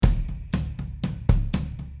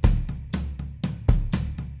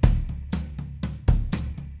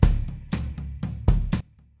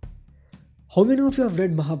How many of you have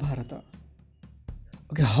read Mahabharata?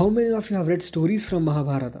 Okay, how many of you have read stories from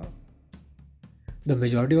Mahabharata? The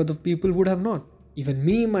majority of the people would have not. Even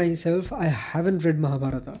me, myself, I haven't read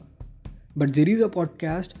Mahabharata. But there is a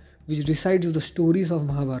podcast which recites the stories of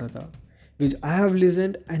Mahabharata, which I have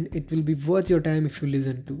listened and it will be worth your time if you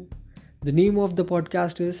listen to. The name of the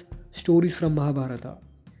podcast is Stories from Mahabharata.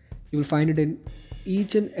 You will find it in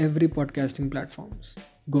each and every podcasting platforms.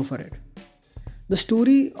 Go for it. The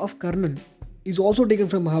story of Karnan is also taken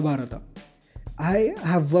from Mahabharata. I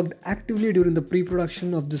have worked actively during the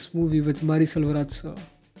pre-production of this movie with Mariselvarj sir.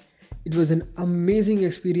 It was an amazing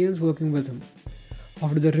experience working with him.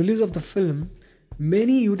 After the release of the film,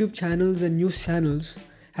 many YouTube channels and news channels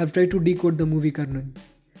have tried to decode the movie Karnan.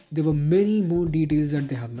 There were many more details that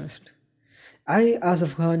they have missed. I,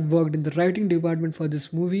 Asaf Khan, worked in the writing department for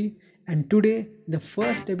this movie, and today, in the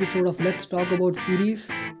first episode of Let's Talk About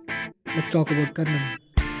series, let's talk about Karnan.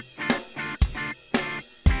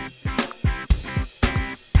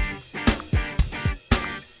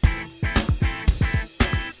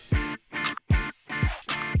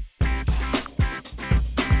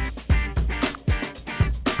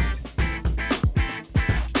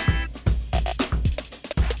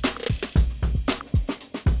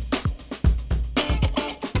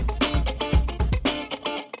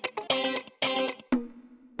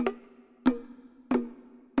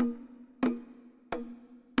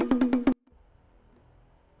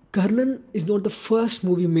 Karnan is not the first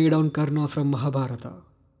movie made on Karna from Mahabharata.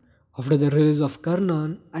 After the release of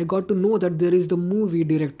Karnan, I got to know that there is the movie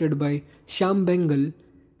directed by Shyam Bengal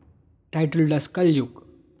titled as Kalyug.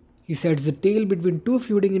 He sets the tale between two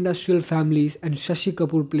feuding industrial families and Shashi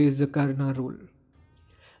Kapoor plays the Karna role.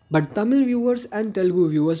 But Tamil viewers and Telugu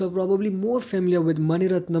viewers are probably more familiar with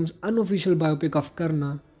Maniratnam's unofficial biopic of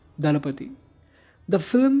Karna, Dalapati. The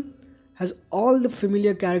film has all the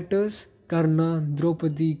familiar characters Karna,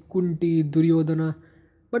 Draupadi, Kunti, Duryodhana,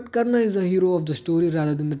 but Karna is the hero of the story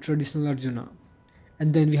rather than the traditional Arjuna.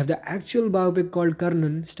 And then we have the actual biopic called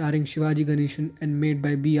Karnan, starring Shivaji Ganeshan and made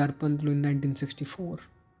by B.R. Pantlu in 1964.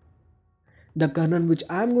 The Karnan which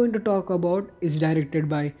I am going to talk about is directed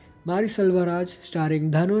by Mariselvarj,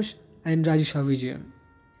 starring Dhanush and Rajisha Vijayan.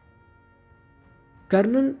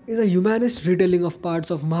 Karnan is a humanist retelling of parts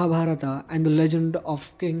of Mahabharata and the legend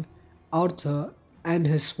of King Arthur and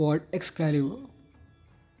his sword Excalibur.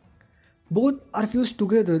 Both are fused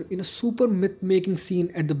together in a super myth-making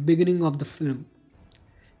scene at the beginning of the film.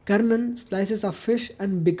 Karnan slices a fish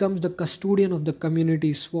and becomes the custodian of the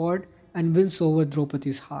community's sword and wins over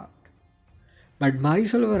Draupadi's heart. But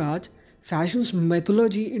Mariselvaraj fashions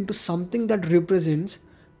mythology into something that represents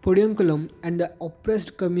Podiyankulam and the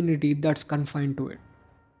oppressed community that's confined to it.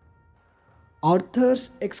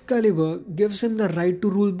 Arthur's Excalibur gives him the right to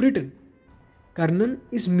rule Britain. Karnan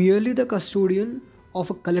is merely the custodian of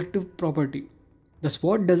a collective property. The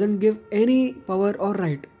sword doesn't give any power or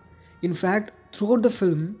right. In fact, throughout the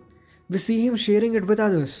film, we see him sharing it with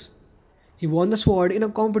others. He won the sword in a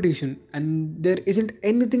competition and there isn't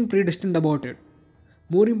anything predestined about it.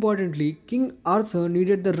 More importantly, King Arthur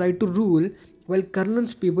needed the right to rule while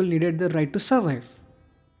Karnan's people needed the right to survive.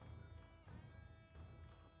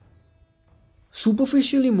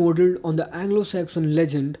 Superficially modeled on the Anglo-Saxon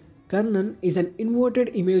legend, Karnan is an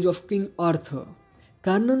inverted image of King Arthur.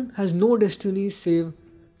 Karnan has no destiny save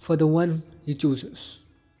for the one he chooses.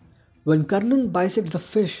 When Karnan bisects the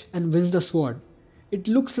fish and wins the sword, it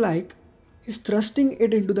looks like he's thrusting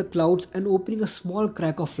it into the clouds and opening a small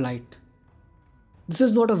crack of light. This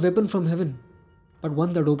is not a weapon from heaven, but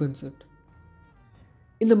one that opens it.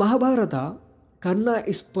 In the Mahabharata, Karna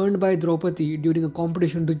is spurned by Draupadi during a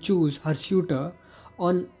competition to choose her suitor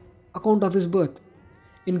on account of his birth.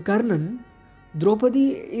 In Karnan,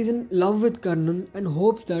 Draupadi is in love with Karnan and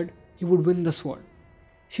hopes that he would win the sword.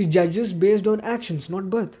 She judges based on actions,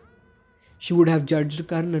 not birth. She would have judged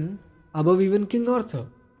Karnan above even King Arthur.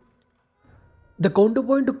 The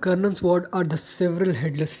counterpoint to Karnan's sword are the several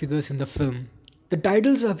headless figures in the film. The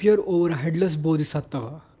titles appear over a headless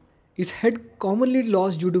bodhisattva, his head commonly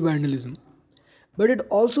lost due to vandalism, but it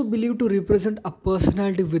also believed to represent a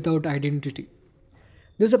personality without identity.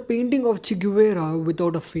 There's a painting of Che Guevara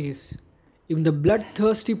without a face. Even the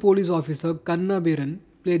bloodthirsty police officer Kanna Biran,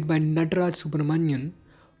 played by Nataraj Subramanian,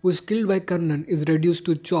 who is killed by Karnan, is reduced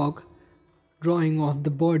to chalk drawing of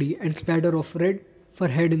the body and splatter of red for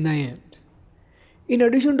head in the end. In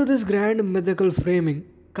addition to this grand mythical framing,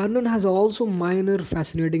 Karnan has also minor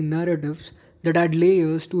fascinating narratives that add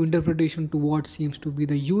layers to interpretation to what seems to be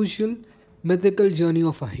the usual mythical journey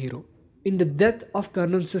of a hero. In the death of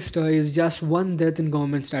Karnan's sister is just one death in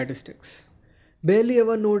government statistics. Barely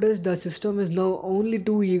ever noticed, the system is now only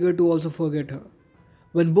too eager to also forget her.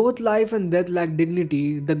 When both life and death lack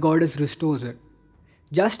dignity, the goddess restores it.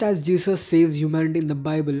 Just as Jesus saves humanity in the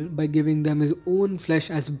Bible by giving them his own flesh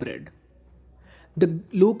as bread. The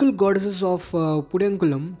local goddesses of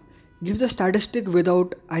Pudankulam gives a statistic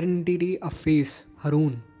without identity a face, her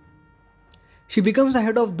own. She becomes the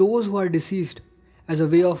head of those who are deceased as a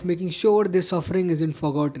way of making sure their suffering isn't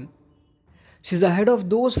forgotten. She is the head of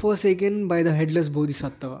those forsaken by the headless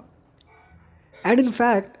Bodhisattva. And in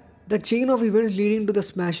fact, the chain of events leading to the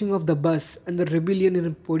smashing of the bus and the rebellion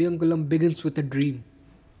in Podiyankulam begins with a dream.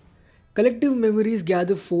 Collective memories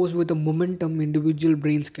gather force with a momentum individual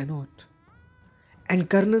brains cannot. And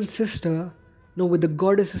Karnan's sister, now with the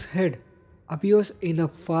goddess's head, appears in a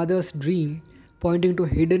father's dream pointing to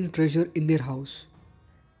hidden treasure in their house.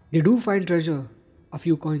 They do find treasure, a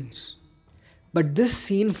few coins. But this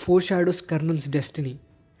scene foreshadows Karnan's destiny.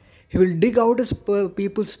 He will dig out his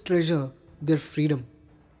people's treasure, their freedom.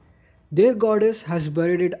 Their goddess has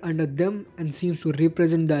buried it under them and seems to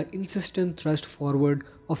represent the insistent thrust forward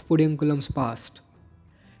of Podiyankulam's past.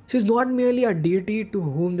 She is not merely a deity to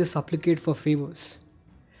whom they supplicate for favors.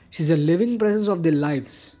 She is a living presence of their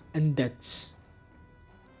lives and deaths.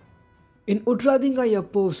 In Utradinga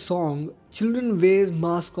Yappo's song, children wear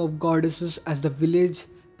masks of goddesses as the village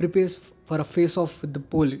prepares for a face-off with the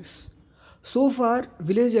police. So far,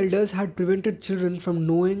 village elders had prevented children from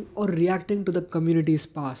knowing or reacting to the community's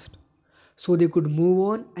past, so they could move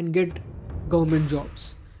on and get government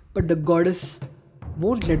jobs. But the goddess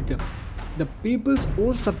won't let them. The people's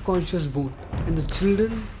own subconscious won't, and the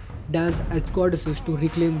children dance as goddesses to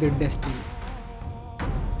reclaim their destiny.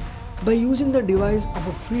 By using the device of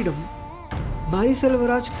a freedom,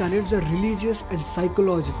 Mariselvarj connects the religious and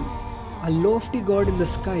psychological. A lofty god in the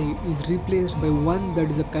sky is replaced by one that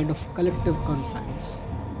is a kind of collective conscience.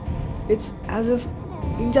 It's as if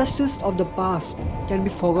injustice of the past can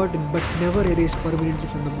be forgotten but never erased permanently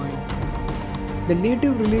from the mind. The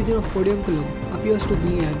native religion of Podiyankulam appears to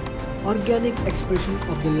be an organic expression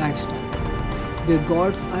of the lifestyle. Their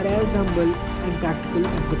gods are as humble and practical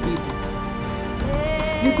as the people.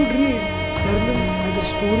 You could read Karnan as a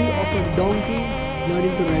story of a donkey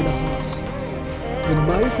learning to ride a horse. When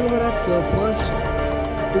Mariselvarj first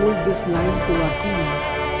told this line to our team,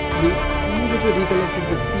 we immediately recollected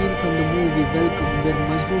the scene from the movie Welcome where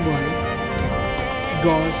Majnu Boy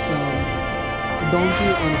draws a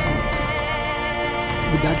donkey on a horse.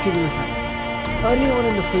 With that kidding aside, early on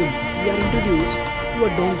in the film, we are introduced to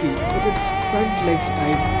a donkey with its front legs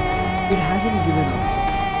tied. It hasn't given up.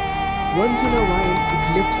 Once in a while, it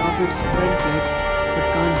lifts up its front legs but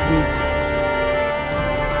can't free itself.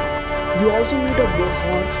 We also meet a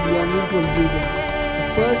horse belonging to a little boy, the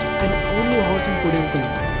first and only horse in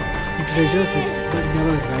Podiyankulam. He treasures it but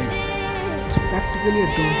never rides it. It's practically a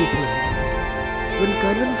donkey for him. When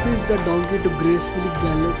Karnan frees the donkey to gracefully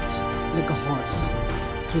gallops like a horse,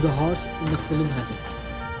 so the horse in the film has it,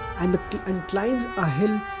 and climbs a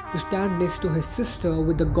hill to stand next to his sister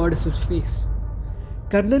with the goddess's face.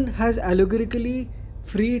 Karnan has allegorically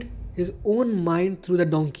freed his own mind through the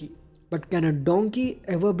donkey. But can a donkey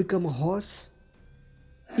ever become a horse?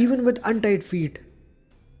 Even with untied feet.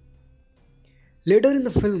 Later in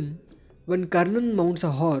the film, when Karnan mounts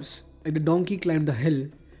a horse, like the donkey climbed the hill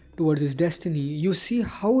towards his destiny, you see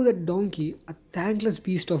how the donkey, a thankless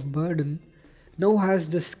beast of burden, now has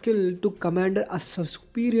the skill to command a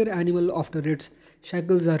superior animal after its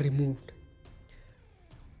shackles are removed.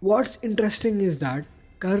 What's interesting is that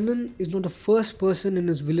Karnan is not the first person in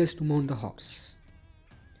his village to mount a horse.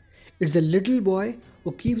 It's a little boy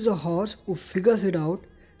who keeps a horse who figures it out.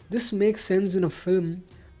 This makes sense in a film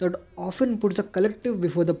that often puts the collective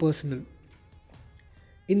before the personal.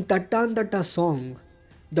 In Tattan Tatta song,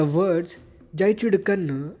 the words Jaichid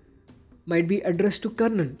Kanna might be addressed to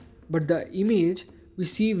Karnan, but the image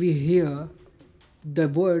we hear the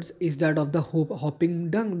words is that of the hopping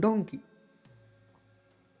donkey.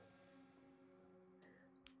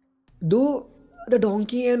 Though the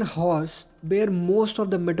donkey and horse bear most of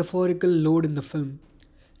the metaphorical load in the film,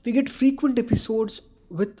 we get frequent episodes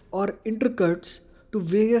with or intercuts to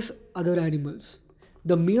various other animals.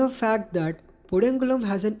 The mere fact that Podiyankulam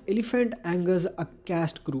has an elephant angers a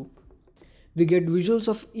caste group. We get visuals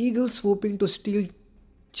of eagles swooping to steal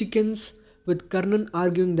chickens, with Karnan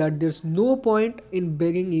arguing that there's no point in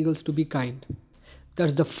begging eagles to be kind.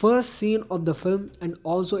 That's the first scene of the film and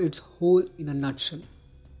also its whole in a nutshell.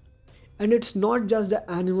 And it's not just the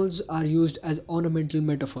animals are used as ornamental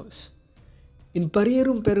metaphors. In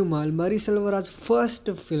Pariyerum Perumal, Mariselvaraj's first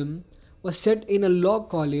film was set in a law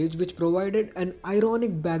college which provided an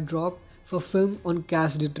ironic backdrop for film on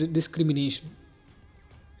caste discrimination.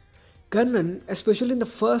 Karnan, especially in the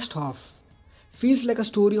first half, feels like a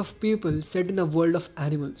story of people set in a world of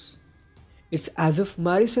animals. It's as if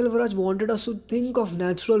Mariselvarj wanted us to think of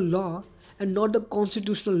natural law and not the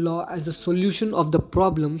constitutional law as the solution of the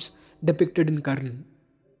problems depicted in Karnan.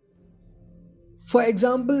 For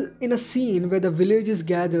example, in a scene where the village is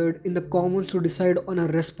gathered in the commons to decide on a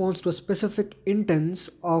response to a specific instance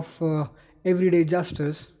of everyday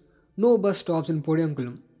justice, no bus stops in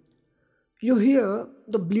Podiankulam. You hear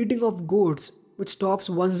the bleating of goats, which stops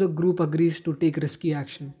once the group agrees to take risky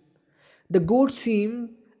action. The goats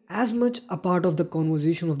seem as much a part of the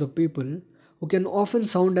conversation of the people who can often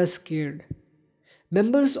sound as scared.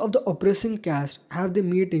 Members of the oppressing caste have their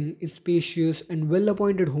meeting in spacious and well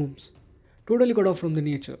appointed homes, totally cut off from the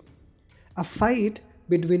nature. A fight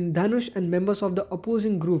between Dhanush and members of the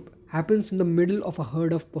opposing group happens in the middle of a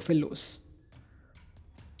herd of buffaloes.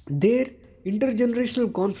 Their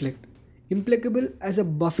intergenerational conflict, implacable as a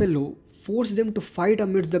buffalo, forced them to fight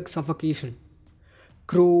amidst the suffocation.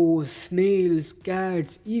 Crows, snails,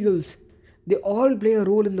 cats, eagles, they all play a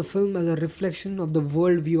role in the film as a reflection of the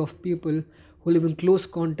worldview of people who live in close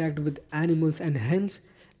contact with animals and hence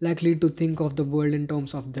likely to think of the world in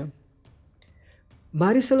terms of them.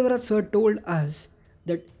 Mariselvaraj sir told us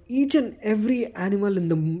that each and every animal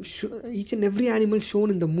shown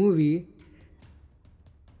in the movie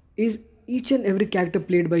is each and every character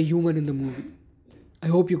played by human in the movie. I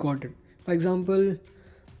hope you got it. For example,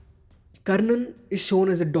 Karnan is shown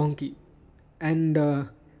as a donkey, and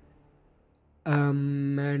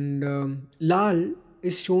Lal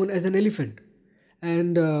is shown as an elephant,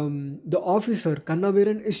 and the officer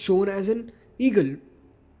Kannabiran is shown as an eagle.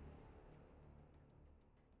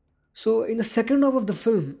 So, in the second half of the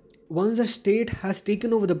film, once the state has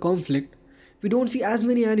taken over the conflict, we don't see as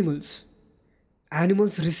many animals.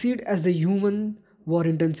 Animals recede as the human war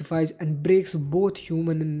intensifies and breaks both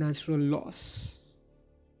human and natural laws.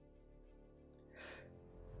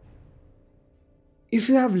 If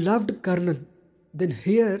you have loved Karnan, then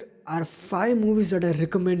here are 5 movies that I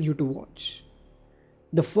recommend you to watch.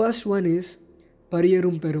 The first one is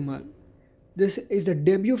Pariyerum Perumal. This is the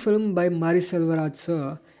debut film by Mariselvaraj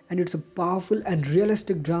sir, and it's a powerful and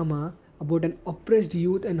realistic drama about an oppressed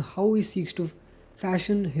youth and how he seeks to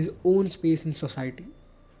fashion his own space in society.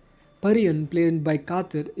 Pariyan, played by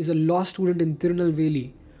Katir, is a law student in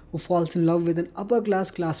Tirunelveli who falls in love with an upper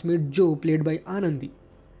class classmate Joe, played by Anandi.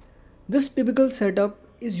 This typical setup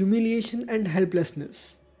is humiliation and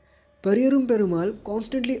helplessness. Pariyerum Perumal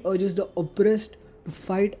constantly urges the oppressed to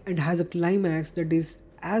fight and has a climax that is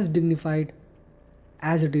as dignified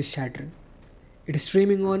as it is shattering. It is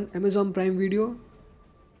streaming on Amazon Prime Video.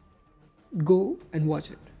 Go and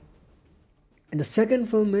watch it. And the second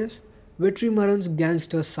film is Vetrimaran's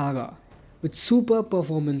Gangster Saga, with super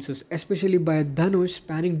performances, especially by Dhanush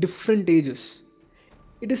spanning different ages.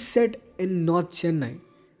 It is set in North Chennai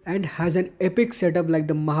and has an epic setup like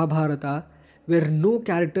the Mahabharata, where no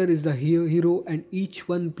character is the hero and each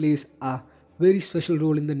one plays a very special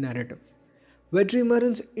role in the narrative.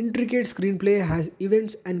 Vetrimaran's intricate screenplay has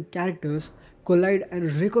events and characters collide and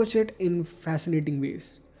ricochet in fascinating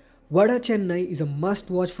ways. Vada Chennai is a must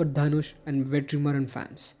watch for Dhanush and Vetrimaran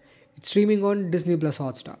fans. It's streaming on Disney Plus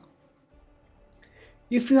Hotstar.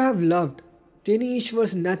 If you have loved Teni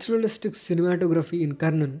Ishwar's naturalistic cinematography in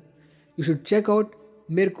Karnan, you should check out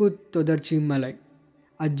Merku Todarchi Malai,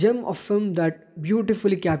 a gem of film that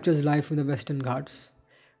beautifully captures life in the Western Ghats.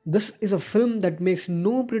 This is a film that makes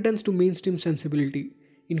no pretense to mainstream sensibility.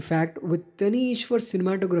 In fact, with Teni Ishwar's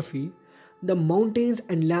cinematography, the mountains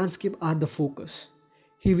and landscape are the focus.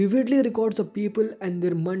 He vividly records the people and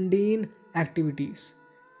their mundane activities.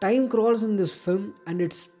 Time crawls in this film and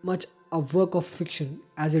it's much a work of fiction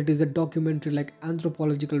as it is a documentary like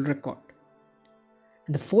anthropological record.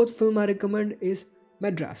 And the fourth film I recommend is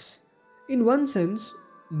Madras. In one sense,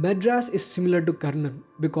 Madras is similar to Karnan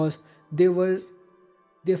because they were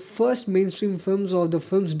their first mainstream films of the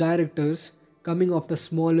film's directors coming after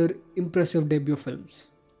smaller, impressive debut films.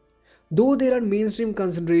 Though there are mainstream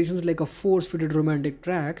considerations like a force-fitted romantic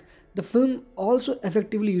track, the film also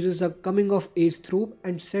effectively uses a coming-of-age trope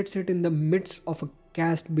and sets it in the midst of a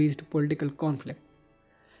caste-based political conflict.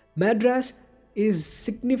 Madras is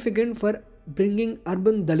significant for bringing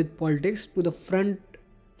urban Dalit politics to the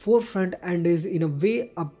forefront and is in a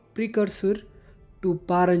way a precursor to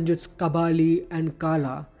Paranjit's Kabali and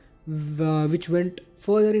Kala, which went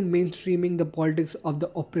further in mainstreaming the politics of the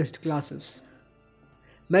oppressed classes.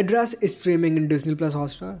 Madras is streaming in Disney Plus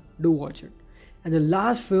Hotstar. Do watch it. And the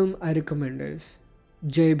last film I recommend is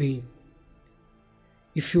Jai Bhim.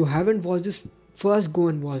 If you haven't watched this, first go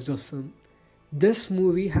and watch this film. This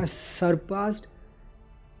movie has surpassed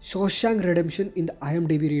Shawshank Redemption in the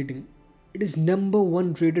IMDb rating. It is number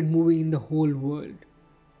 1 rated movie in the whole world.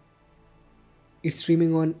 It's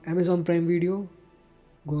streaming on Amazon Prime Video.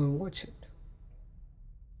 Go and watch it.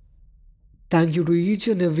 Thank you to each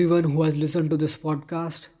and everyone who has listened to this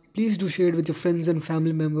podcast. Please do share it with your friends and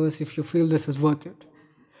family members if you feel this is worth it.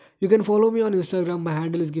 You can follow me on Instagram. My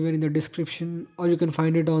handle is given in the description, or you can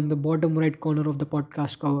find it on the bottom right corner of the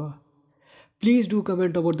podcast cover. Please do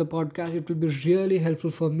comment about the podcast. It will be really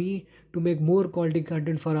helpful for me to make more quality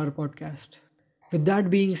content for our podcast. With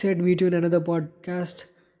that being said, meet you in another podcast.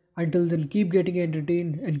 Until then, keep getting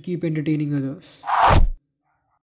entertained and keep entertaining others.